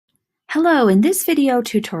Hello, in this video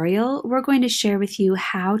tutorial, we're going to share with you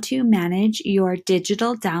how to manage your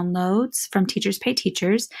digital downloads from Teachers Pay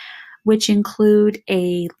Teachers, which include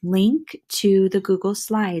a link to the Google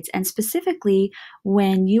Slides. And specifically,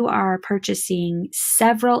 when you are purchasing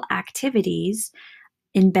several activities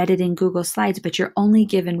embedded in Google Slides, but you're only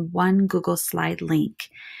given one Google Slide link.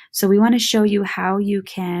 So we want to show you how you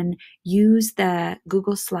can use the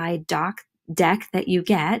Google Slide deck that you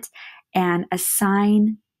get and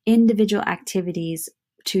assign individual activities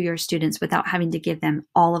to your students without having to give them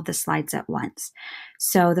all of the slides at once.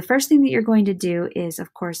 So the first thing that you're going to do is,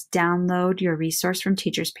 of course, download your resource from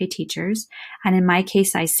Teachers Pay Teachers. And in my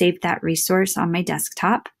case, I saved that resource on my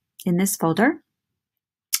desktop in this folder,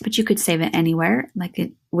 but you could save it anywhere, like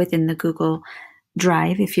within the Google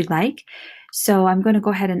Drive if you'd like. So I'm going to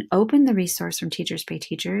go ahead and open the resource from Teachers Pay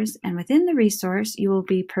Teachers. And within the resource, you will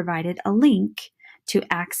be provided a link to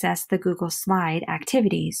access the Google Slide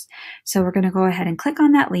activities. So we're going to go ahead and click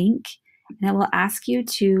on that link, and it will ask you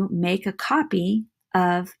to make a copy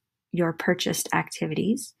of your purchased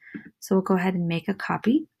activities. So we'll go ahead and make a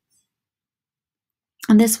copy.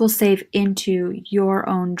 And this will save into your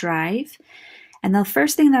own drive. And the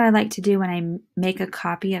first thing that I like to do when I make a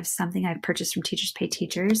copy of something I've purchased from Teachers Pay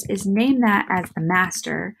Teachers is name that as the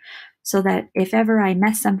master, so that if ever I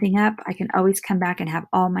mess something up, I can always come back and have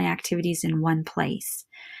all my activities in one place.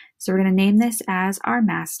 So we're going to name this as our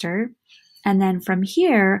master. And then from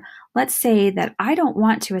here, let's say that I don't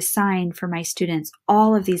want to assign for my students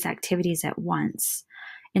all of these activities at once.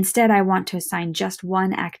 Instead, I want to assign just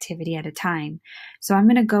one activity at a time. So I'm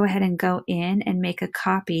going to go ahead and go in and make a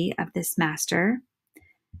copy of this master.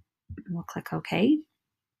 We'll click OK.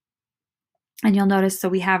 And you'll notice, so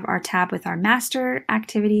we have our tab with our master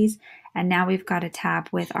activities, and now we've got a tab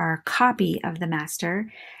with our copy of the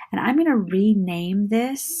master. And I'm going to rename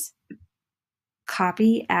this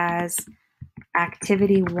copy as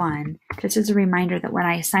Activity 1, just as a reminder that when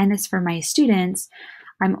I assign this for my students,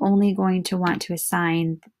 I'm only going to want to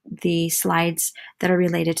assign the slides that are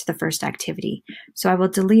related to the first activity. So I will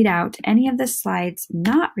delete out any of the slides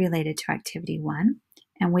not related to Activity 1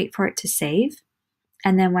 and wait for it to save.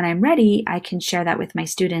 And then when I'm ready, I can share that with my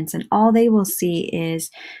students, and all they will see is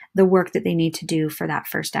the work that they need to do for that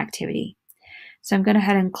first activity. So I'm going to go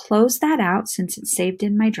ahead and close that out since it's saved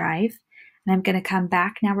in my drive. And I'm going to come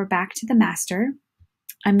back. Now we're back to the master.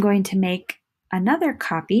 I'm going to make another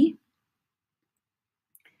copy.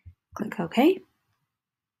 Click OK.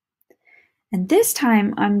 And this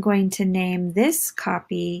time I'm going to name this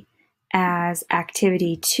copy as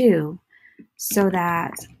Activity 2 so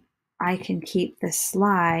that I can keep the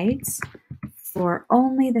slides for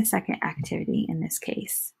only the second activity in this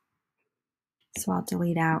case. So I'll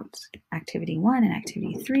delete out Activity 1 and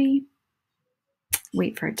Activity 3,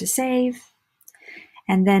 wait for it to save,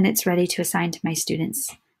 and then it's ready to assign to my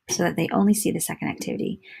students so that they only see the second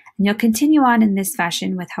activity. And you'll continue on in this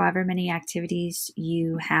fashion with however many activities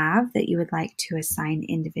you have that you would like to assign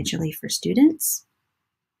individually for students,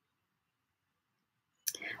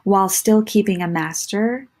 while still keeping a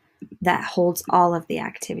master that holds all of the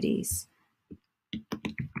activities.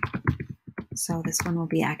 So this one will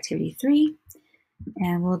be Activity 3,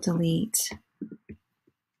 and we'll delete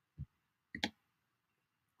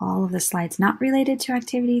all of the slides not related to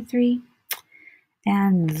Activity 3.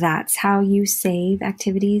 And that's how you save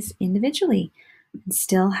activities individually and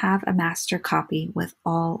still have a master copy with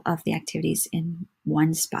all of the activities in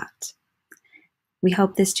one spot. We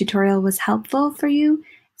hope this tutorial was helpful for you.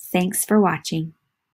 Thanks for watching.